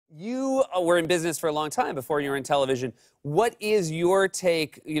were in business for a long time before you were in television. What is your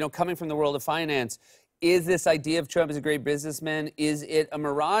take, coming from the world of finance? Is this idea of Trump as a great businessman, is it a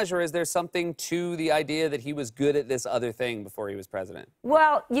mirage, or is there something to the idea that he was good at this other thing before he was president?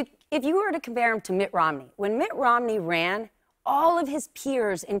 Well, if you were to compare him to Mitt Romney, when Mitt Romney ran, all of his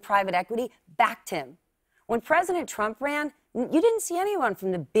peers in private equity backed him. When President Trump ran, you didn't see anyone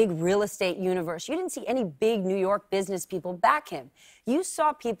from the big real estate universe. You didn't see any big New York business people back him. You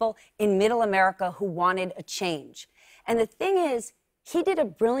saw people in middle America who wanted a change. And the thing is, he did a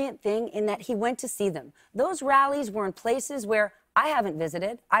brilliant thing in that he went to see them. Those rallies were in places where I haven't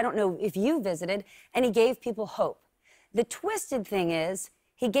visited. I don't know if you visited. And he gave people hope. The twisted thing is,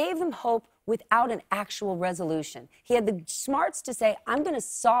 he gave them hope without an actual resolution. He had the smarts to say, I'm going to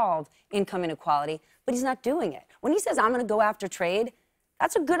solve income inequality, but he's not doing it. When he says, I'm going to go after trade,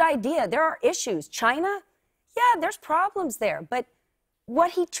 that's a good idea. There are issues. China, yeah, there's problems there. But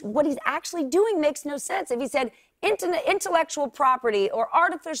what he's actually doing makes no sense. If he said intellectual property or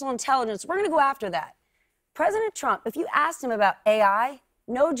artificial intelligence, we're going to go after that. President Trump, if you asked him about AI,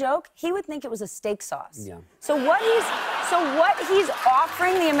 no joke, he would think it was a steak sauce. Yeah. So what he's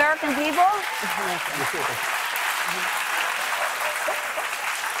offering the American people?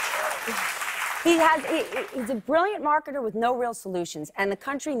 He's a brilliant marketer with no real solutions, and the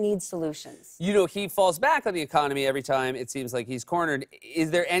country needs solutions. He falls back on the economy every time it seems like he's cornered. Is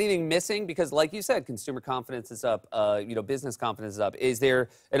there anything missing? Because, like you said, consumer confidence is up, business confidence is up. Is there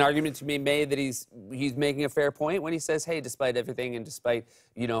an argument to be made that he's making a fair point when he says, hey, despite everything and despite,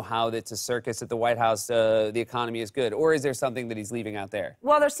 how it's a circus at the White House, the economy is good? Or is there something that he's leaving out there?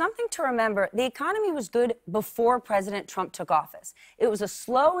 Well, there's something to remember. The economy was good before President Trump took office. It was a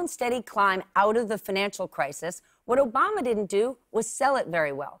slow and steady climb out of the financial crisis. What Obama didn't do was sell it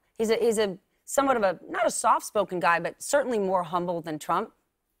very well. He's a somewhat of not a soft-spoken guy, but certainly more humble than Trump.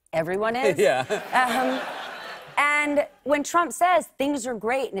 Everyone is. Yeah. And when Trump says things are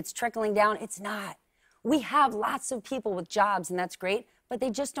great and it's trickling down, it's not. We have lots of people with jobs, and that's great, but they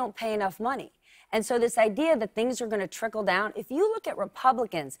just don't pay enough money. And so this idea that things are going to trickle down, if you look at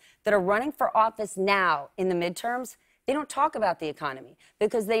Republicans that are running for office now in the midterms, they don't talk about the economy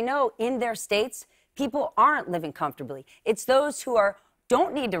because they know in their states, people aren't living comfortably. It's those who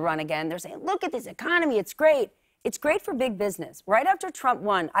don't need to run again. They're saying, look at this economy, it's great. It's great for big business. Right after Trump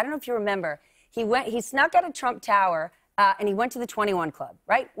won, I don't know if you remember, he snuck out of Trump Tower and he went to the 21 Club,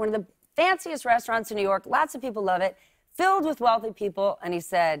 right? One of the fanciest restaurants in New York. Lots of people love it, filled with wealthy people. And he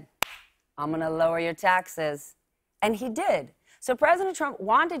said, I'm going to lower your taxes. And he did. So President Trump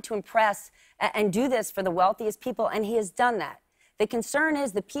wanted to impress and do this for the wealthiest people, and he has done that. The concern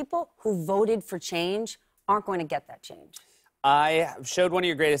is the people who voted for change aren't going to get that change. I showed one of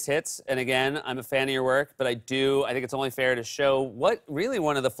your greatest hits, and again, I'm a fan of your work, but I think it's only fair to show one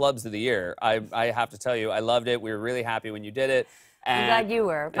of the flubs of the year. I have to tell you, I loved it. We were really happy when you did it. And I'm glad you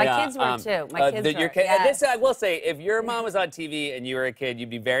were. My kids were, too. My kids were. Yes. This, I will say, if your mom was on TV and you were a kid, you'd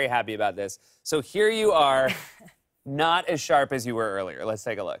be very happy about this. So here you are, not as sharp as you were earlier. Let's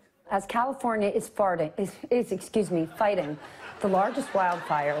take a look. As California is fighting the largest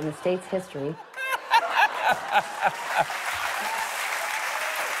wildfire in the state's history.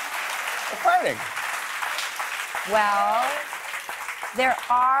 Farting. Well, there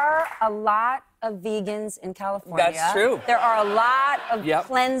are a lot of vegans in California. That's true. There are a lot of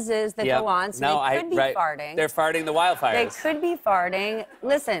cleanses that go on, so they could be farting. They're farting the wildfires. They could be farting.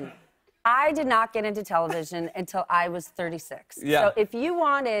 Listen, I did not get into television until I was 36. Yeah. So if you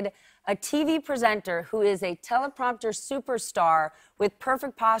wanted a TV presenter who is a teleprompter superstar with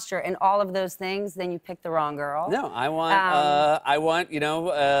perfect posture and all of those things, then you picked the wrong girl. No, I want,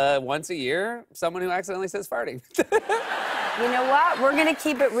 once a year, someone who accidentally says farting. You know what? We're going to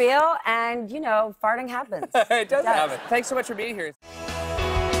keep it real, and, farting happens. It does happen. Thanks so much for being here.